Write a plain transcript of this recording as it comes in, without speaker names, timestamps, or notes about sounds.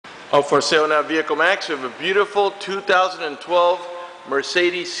For sale now, Vehicle Max. We have a beautiful 2012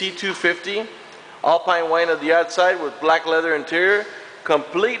 Mercedes C250 Alpine white on the outside with black leather interior,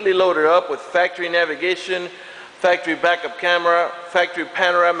 completely loaded up with factory navigation, factory backup camera, factory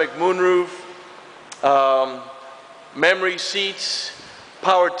panoramic moonroof, memory seats,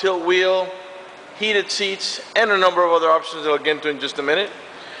 power tilt wheel, heated seats, and a number of other options that I'll get into in just a minute.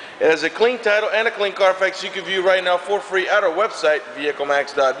 It has a clean title and a clean Carfax you can view right now for free at our website,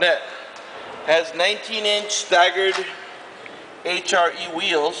 vehiclemax.net. Has 19-inch staggered H.R.E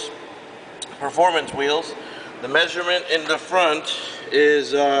wheels, performance wheels. The measurement in the front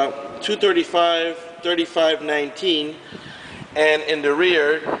is 235/35/19, and in the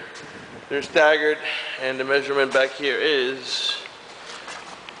rear they're staggered, and the measurement back here is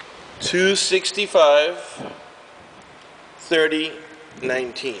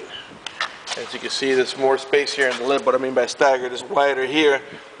 265/30/19. As you can see, there's more space here in the lip. What I mean by staggered is wider here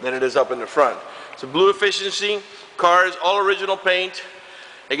than it is up in the front. So blue efficiency, cars, all original paint.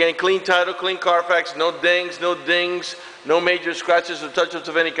 Again, clean title, clean Carfax, no dings, no dings, no major scratches or touch-ups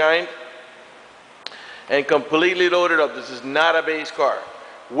of any kind. And completely loaded up. This is not a base car.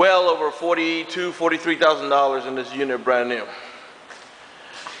 Well over $42,000, $43,000 in this unit, brand new.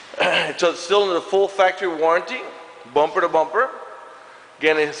 It's still in the full factory warranty, bumper to bumper.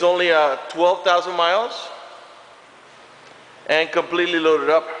 Again, it's only 12,000 miles and completely loaded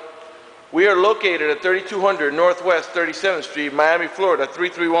up. We are located at 3200 Northwest 37th Street, Miami, Florida.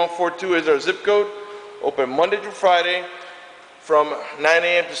 33142 is our zip code. Open Monday through Friday from 9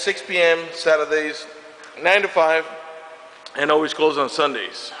 a.m. to 6 p.m. Saturdays 9 to 5, and always closed on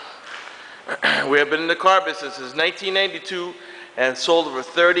Sundays. We have been in the car business since 1992 and sold over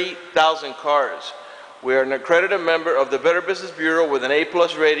 30,000 cars. We are an accredited member of the Better Business Bureau with an A+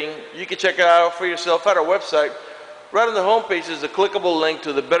 rating. You can check it out for yourself at our website. Right on the home page is a clickable link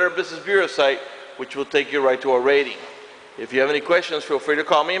to the Better Business Bureau site, which will take you right to our rating. If you have any questions, feel free to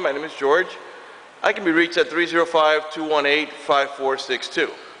call me. My name is George. I can be reached at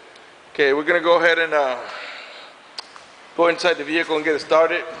 305-218-5462. Okay, we're going to go ahead and go inside the vehicle and get it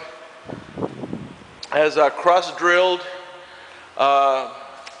started. It has cross-drilled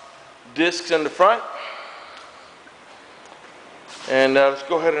discs in the front. And let's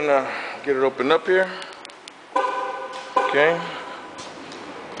go ahead and get it opened up here. Okay.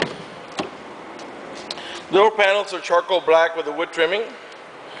 Door panels are charcoal black with a wood trimming.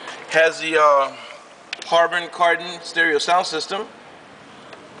 Has the carbon stereo sound system.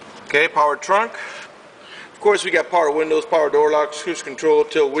 Okay, power trunk. Of course, we got power windows, power door locks, cruise control,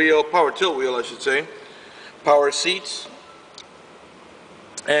 tilt wheel, power tilt wheel, I should say. Power seats.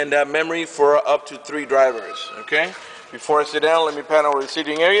 And memory for up to 3 drivers. Okay. Before I sit down, let me pan over the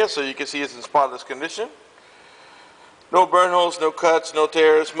seating area so you can see it's in spotless condition. No burn holes, no cuts, no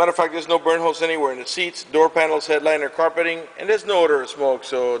tears. Matter of fact, there's no burn holes anywhere in the seats, door panels, headliner, carpeting, and there's no odor of smoke,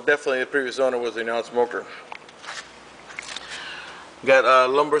 so definitely the previous owner was a non-smoker. Got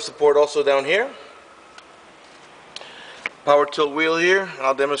lumbar support also down here. Power tilt wheel here.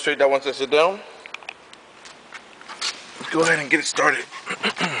 I'll demonstrate that once I sit down. Let's go ahead and get it started.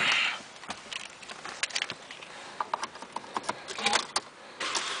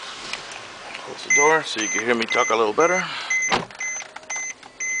 Close the door so you can hear me talk a little better.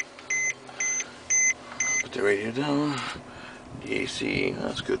 Put the radio down. The AC,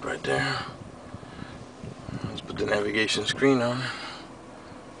 that's good right there. Let's put the navigation screen on.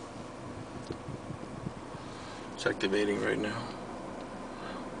 It's activating right now.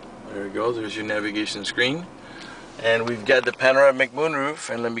 There we go, there's your navigation screen. And we've got the panoramic moonroof,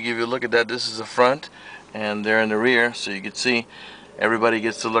 and let me give you a look at that. This is the front, and they're in the rear, so you can see everybody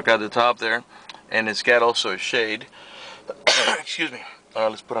gets to look at the top there. And it's got also a shade. Excuse me.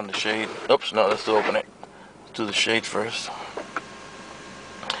 Let's put on the shade. Oops, no, let's still open it. Let's do the shade first.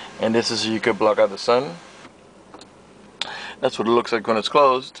 And this is so you can block out the sun. That's what it looks like when it's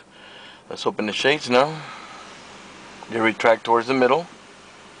closed. Let's open the shades now. They retract towards the middle.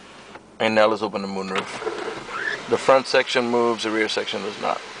 And now let's open the moonroof. The front section moves, the rear section does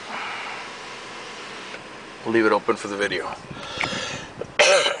not. We'll leave it open for the video.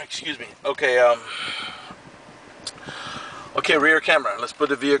 Excuse me. Okay, okay, rear camera. Let's put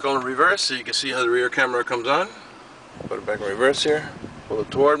the vehicle in reverse so you can see how the rear camera comes on. Put it back in reverse here. Pull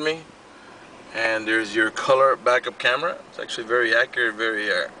it toward me. And there's your color backup camera. It's actually very accurate,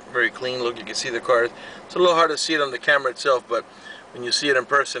 very clean look. You can see the car. It's a little hard to see it on the camera itself, but when you see it in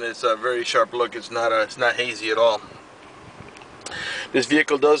person, it's a very sharp look. It's not hazy at all. This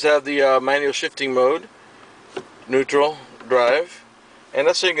vehicle does have the manual shifting mode, neutral, drive. And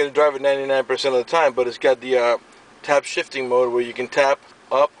that's how you're going to drive it 99% of the time, but it's got the tap shifting mode where you can tap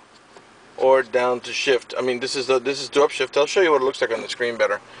up, or down to shift. I mean, this is to upshift. I'll show you what it looks like on the screen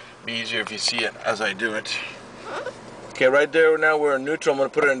better. Be easier if you see it as I do it. Okay, right there now we're in neutral. I'm going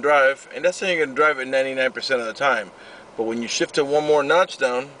to put it in drive, and that's how you're going to drive it 99% of the time. But when you shift it one more notch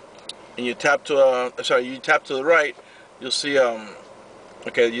down, and you tap to you tap to the right, you'll see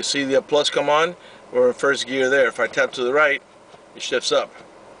okay, you see the plus come on. We're in first gear there. If I tap to the right, it shifts up.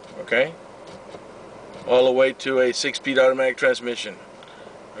 Okay, all the way to a 6-speed automatic transmission.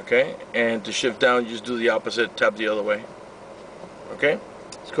 Okay, and to shift down, you just do the opposite, tap the other way. Okay,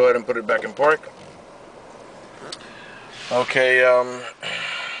 let's go ahead and put it back in park. Okay,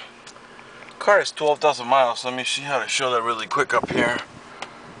 car is 12,000 miles. Let me see how to show that really quick up here.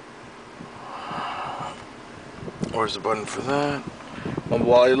 Where's the button for that?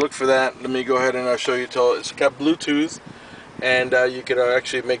 While you look for that, let me go ahead and I'll show you. It's got Bluetooth, and you can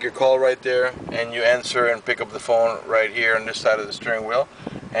actually make your call right there, and you answer and pick up the phone right here on this side of the steering wheel,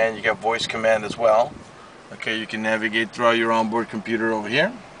 and you got voice command as well. Okay, you can navigate throughout your onboard computer over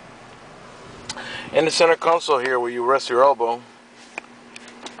here. In the center console here, where you rest your elbow,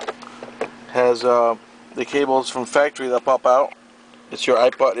 has the cables from factory that pop out. It's your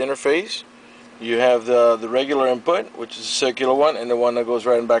iPod interface. You have the regular input, which is a circular one, and the one that goes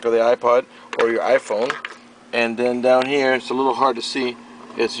right in the back of the iPod or your iPhone. And then down here, it's a little hard to see,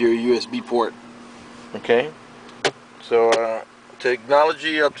 it's your USB port. Okay, so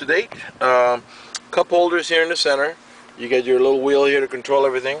technology up to date. Cup holders here in the center. You get your little wheel here to control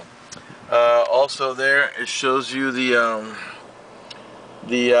everything. Also there, it shows you the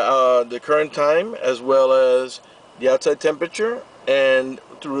current time as well as the outside temperature. And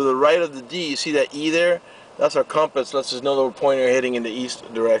to the right of the D, you see that E there? That's our compass. Lets us know that we're pointing or heading in the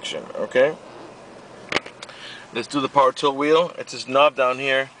east direction. Okay. Let's do the power tilt wheel. It's this knob down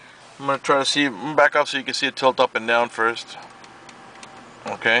here. I'm gonna try to see. I'm gonna back up so you can see it tilt up and down first.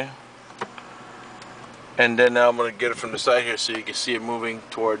 Okay. And then now I'm gonna get it from the side here so you can see it moving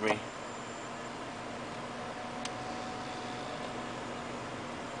toward me.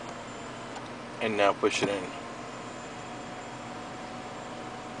 And now push it in.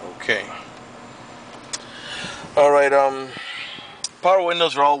 Okay. Alright, power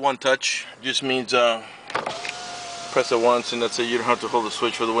windows are all one touch. Just means press it once and that's it. You don't have to hold the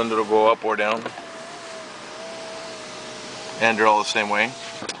switch for the window to go up or down. And they're all the same way.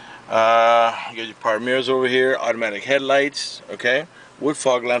 You got your power mirrors over here, automatic headlights, okay? Wood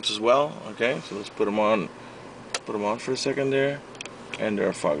fog lamps as well, okay? So let's put them on for a second there. And there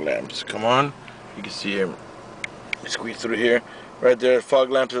are fog lamps. Come on. You can see them. Squeeze through here. Right there,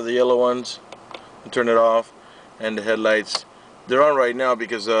 fog lamps are the yellow ones. Turn it off. And the headlights, they're on right now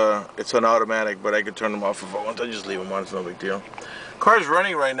because it's on automatic, but I could turn them off if I want. I just leave them on, it's no big deal. Car's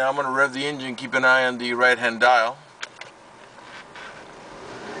running right now. I'm going to rev the engine, keep an eye on the right hand dial.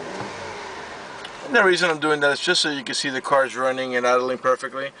 And the reason I'm doing that is just so you can see the car's running and idling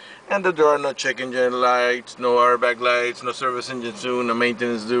perfectly, and that there are no check engine lights, no airbag lights, no service engine soon, no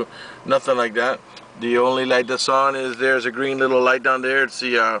maintenance due, nothing like that. The only light that's on is there's a green little light down there. It's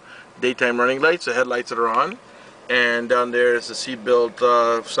the daytime running lights, the headlights that are on. And down there is the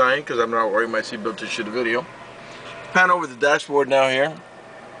seatbelt sign, because I'm not wearing my seatbelt to shoot a video. Pan over the dashboard now here.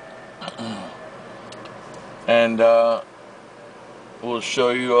 And we'll show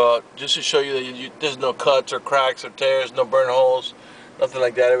you, just to show you that there's no cuts or cracks or tears, no burn holes, nothing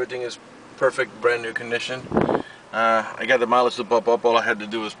like that. Everything is perfect, brand new condition. I got the mileage to pop up. All I had to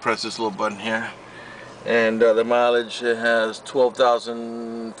do was press this little button here. And the mileage, it has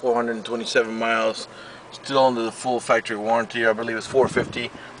 12,427 miles. Still under the full factory warranty. I believe it's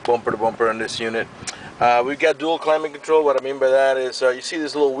 450 bumper to bumper on this unit. We've got dual climate control. What I mean by that is you see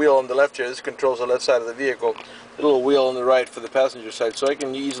this little wheel on the left here. This controls the left side of the vehicle. The little wheel on the right for the passenger side. So I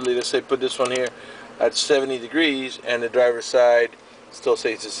can easily, let's say, put this one here at 70 degrees and the driver's side still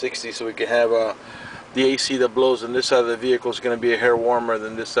stays at 60, so we can have the AC that blows on this side of the vehicle is going to be a hair warmer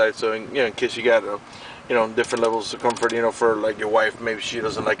than this side. So in case you got different levels of comfort, for like your wife, maybe she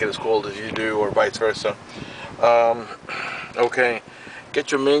doesn't like it as cold as you do, or vice versa. Okay,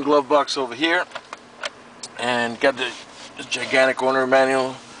 get your main glove box over here, and got the gigantic owner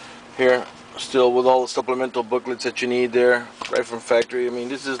manual here, still with all the supplemental booklets that you need there, right from factory. I mean,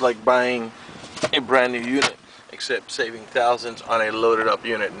 this is like buying a brand new unit, except saving thousands on a loaded up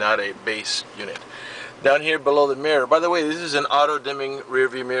unit, not a base unit. Down here below the mirror, by the way, this is an auto dimming rear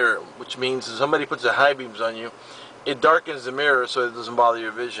view mirror, which means if somebody puts the high beams on you, it darkens the mirror so it doesn't bother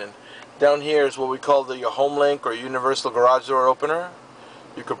your vision. Down here is what we call the home link or universal garage door opener.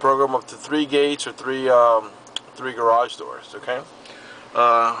 You can program up to 3 gates or three garage doors. Okay.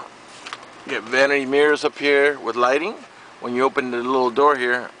 You get vanity mirrors up here with lighting. When you open the little door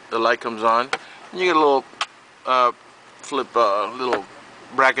here, the light comes on. And you get a little flip, little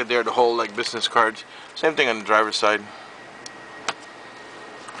bracket there to hold like business cards. Same thing on the driver's side.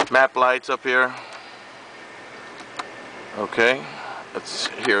 Map lights up here. Okay,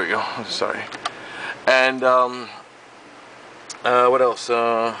 here we go. Sorry. And what else?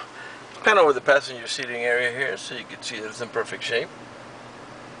 Pan over the passenger seating area here so you can see that it's in perfect shape.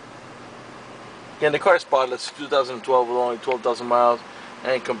 Again, the car is spotless, 2012 with only 12,000 miles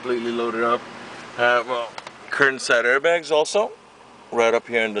and completely loaded up. Well, curtain side airbags also, right up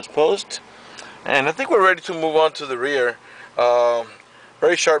here in this post. And I think we're ready to move on to the rear.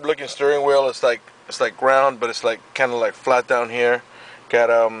 Very sharp looking steering wheel. It's like ground, but it's like kind of like flat down here. Got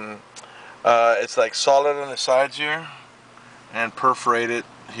it's like solid on the sides here and perforated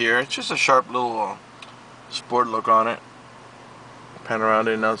here. It's just a sharp little sport look on it. Pan around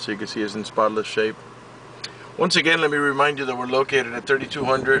it now so you can see it's in spotless shape. Once again, let me remind you that we're located at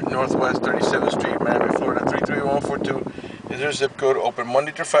 3200 Northwest 37th Street, Miami, Florida 33142 is our zip code. Open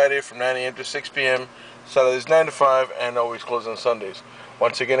Monday to Friday from 9 a.m. to 6 p.m. Saturdays 9 to 5, and always closed on Sundays.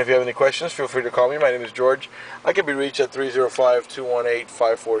 Once again, if you have any questions, feel free to call me. My name is George. I can be reached at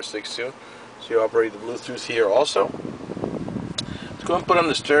 305-218-5462. So you operate the Bluetooth here also. Let's go and put on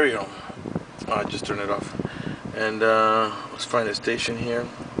the stereo. I just turned it off. And let's find a station here.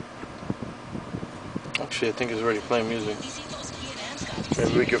 Actually, I think it's already playing music.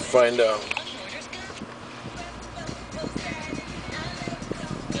 Maybe we can find out.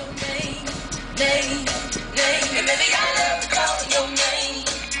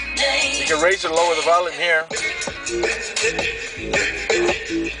 You can raise or lower the volume here.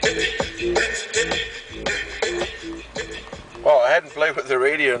 Oh, I hadn't played with the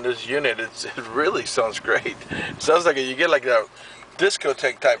radio in this unit. It really sounds great. It sounds like you get like a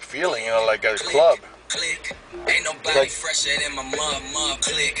discotheque type feeling, you know, like a club. Ain't nobody fresher than my mom.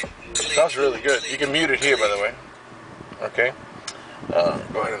 Sounds really good. You can mute it here, by the way. Okay. Go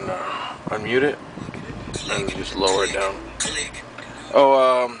ahead and unmute it and just lower it down.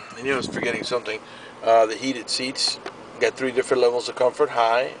 Oh, and I was forgetting something. The heated seats got 3 different levels of comfort: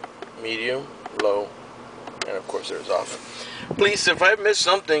 high, medium, low, and of course there's off. Please, if I missed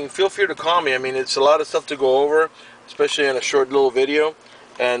something, feel free to call me. I mean, it's a lot of stuff to go over, especially in a short little video.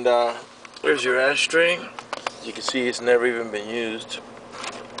 And there's your ashtray. As you can see, it's never even been used.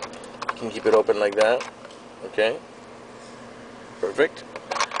 You can keep it open like that. Okay. Perfect.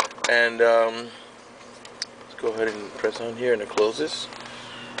 And let's go ahead and press on here and it closes.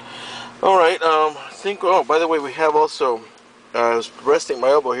 Alright, I think, oh, by the way, we have also, I was resting my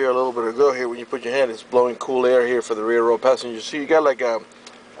elbow here a little bit ago here. When you put your hand, it's blowing cool air here for the rear row passengers. So you got like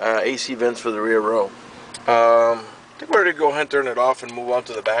AC vents for the rear row. I think we're ready to go ahead and turn it off and move on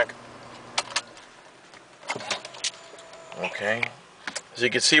to the back. Okay. As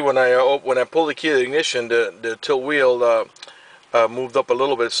you can see, when I pull the key to the ignition, the tilt wheel moved up a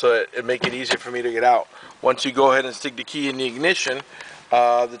little bit, so it make it easier for me to get out. Once you go ahead and stick the key in the ignition,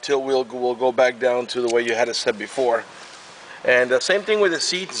 the tilt wheel will go back down to the way you had it set before. And same thing with the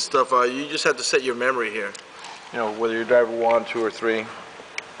seats and stuff. You just have to set your memory here. You know, whether you're driver 1, 2, or 3.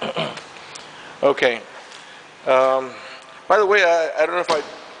 Okay. By the way, I don't know if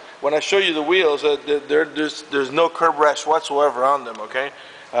when I show you the wheels, there's no curb rash whatsoever on them. Okay.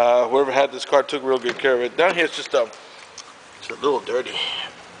 Whoever had this car took real good care of it. Down here, it's just it's a little dirty,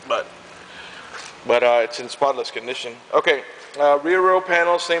 but it's in spotless condition. Okay. Rear row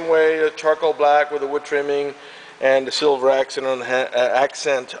panel, same way, charcoal black with the wood trimming and the silver accent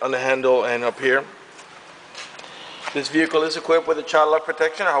on the handle and up here. This vehicle is equipped with a child lock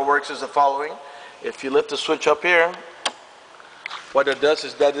protection. How it works is the following. If you lift the switch up here, what it does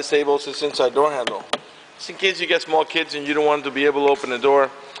is that disables this inside door handle. Just in case you get small kids and you don't want them to be able to open the door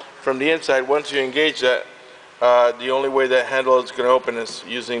from the inside, once you engage that, the only way that handle is going to open is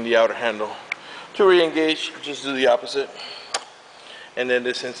using the outer handle. To re-engage, just do the opposite. And then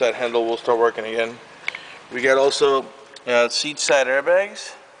this inside handle will start working again. We got also seat side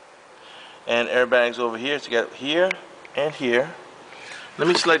airbags and airbags over here. So you got here and here. Let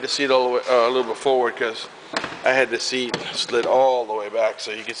me slide the seat all the way a little bit forward because I had the seat slid all the way back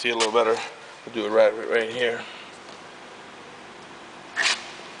so you can see a little better. We'll do it right here.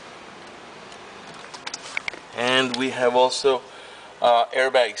 And we have also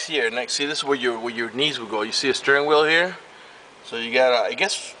airbags here. Next, see, this is where your knees will go. You see a steering wheel here. So you got, I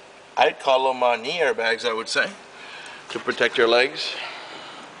guess, I'd call them knee airbags, I would say, to protect your legs.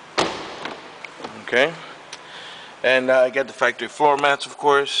 Okay. And I got the factory floor mats, of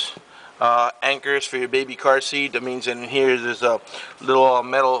course. Anchors for your baby car seat. That means in here there's a little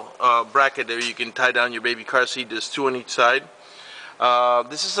metal bracket there you can tie down your baby car seat. There's 2 on each side.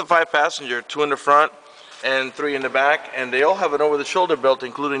 This is a 5-passenger, 2 in the front and 3 in the back, and they all have an over-the-shoulder belt,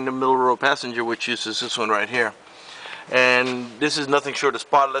 including the middle row passenger, which uses this one right here. And this is nothing short of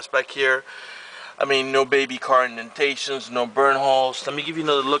spotless back here. I mean, no baby car indentations, no burn holes. Let me give you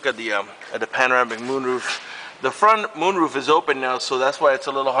another look at the panoramic moonroof. The front moonroof is open now, so that's why it's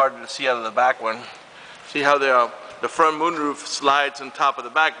a little harder to see out of the back one. See how the front moonroof slides on top of the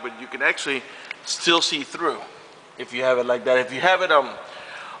back, but you can actually still see through if you have it like that. If you have it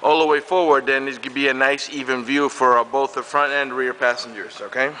all the way forward, then it could be a nice even view for both the front and rear passengers,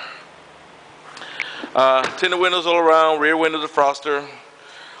 okay? Tinted windows all around, rear window defroster.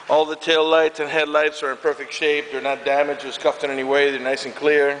 All the tail lights and headlights are in perfect shape. They're not damaged or scuffed in any way. They're nice and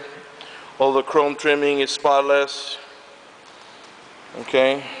clear. All the chrome trimming is spotless.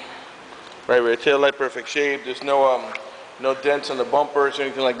 Okay. Right rear tail light, perfect shape. There's no dents on the bumpers or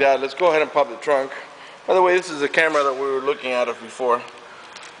anything like that. Let's go ahead and pop the trunk. By the way, this is the camera that we were looking at before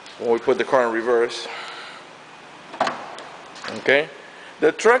when we put the car in reverse. Okay.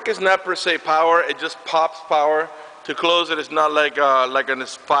 The trunk is not per se power. It just pops power. To close it, it's not like on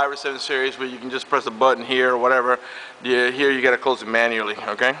this 5 or 7 series where you can just press a button here or whatever. Here you got to close it manually,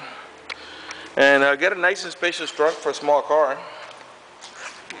 okay? And get a nice and spacious trunk for a small car.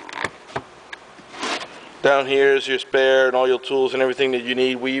 Down here is your spare and all your tools and everything that you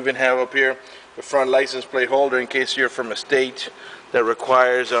need. We even have up here the front license plate holder in case you're from a state that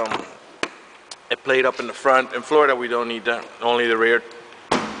requires a plate up in the front. In Florida, we don't need that. Only the rear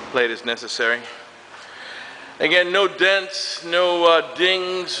plate is necessary. Again, no dents, no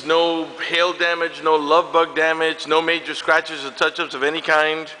dings, no hail damage, no love bug damage, no major scratches or touch-ups of any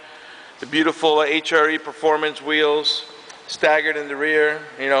kind. The beautiful H.R.E. performance wheels, staggered in the rear,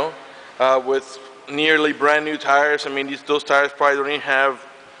 you know, with nearly brand new tires. I mean, those tires probably don't even have,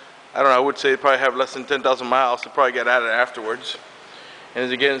 I don't know, I would say they probably have less than 10,000 miles. They probably get added afterwards.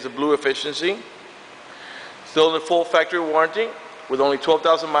 And again, it's a blue efficiency. Still in the full factory warranty with only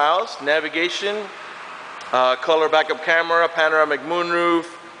 12,000 miles. Navigation. Color backup camera, panoramic moonroof,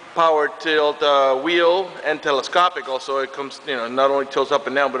 power tilt wheel, and telescopic. Also, it comes, you know, not only tilts up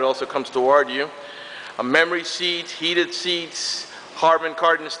and down, but it also comes toward you. A memory seat, heated seats, Harman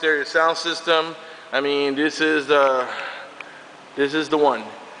Kardon stereo sound system. I mean, this is the one.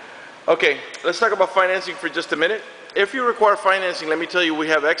 Okay, let's talk about financing for just a minute. If you require financing, let me tell you, we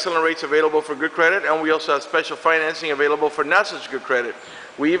have excellent rates available for good credit, and we also have special financing available for not such good credit.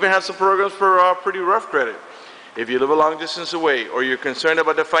 We even have some programs for pretty rough credit. If you live a long distance away, or you're concerned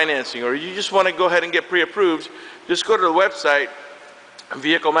about the financing, or you just want to go ahead and get pre-approved, just go to the website,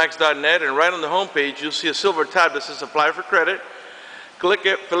 vehiclemax.net, and right on the home page, you'll see a silver tab that says Apply for Credit. Click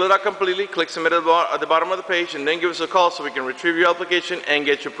it, fill it out completely, click Submit at the bottom of the page, and then give us a call so we can retrieve your application and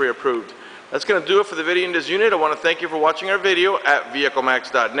get you pre-approved. That's going to do it for the video in this unit. I want to thank you for watching our video at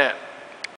vehiclemax.net.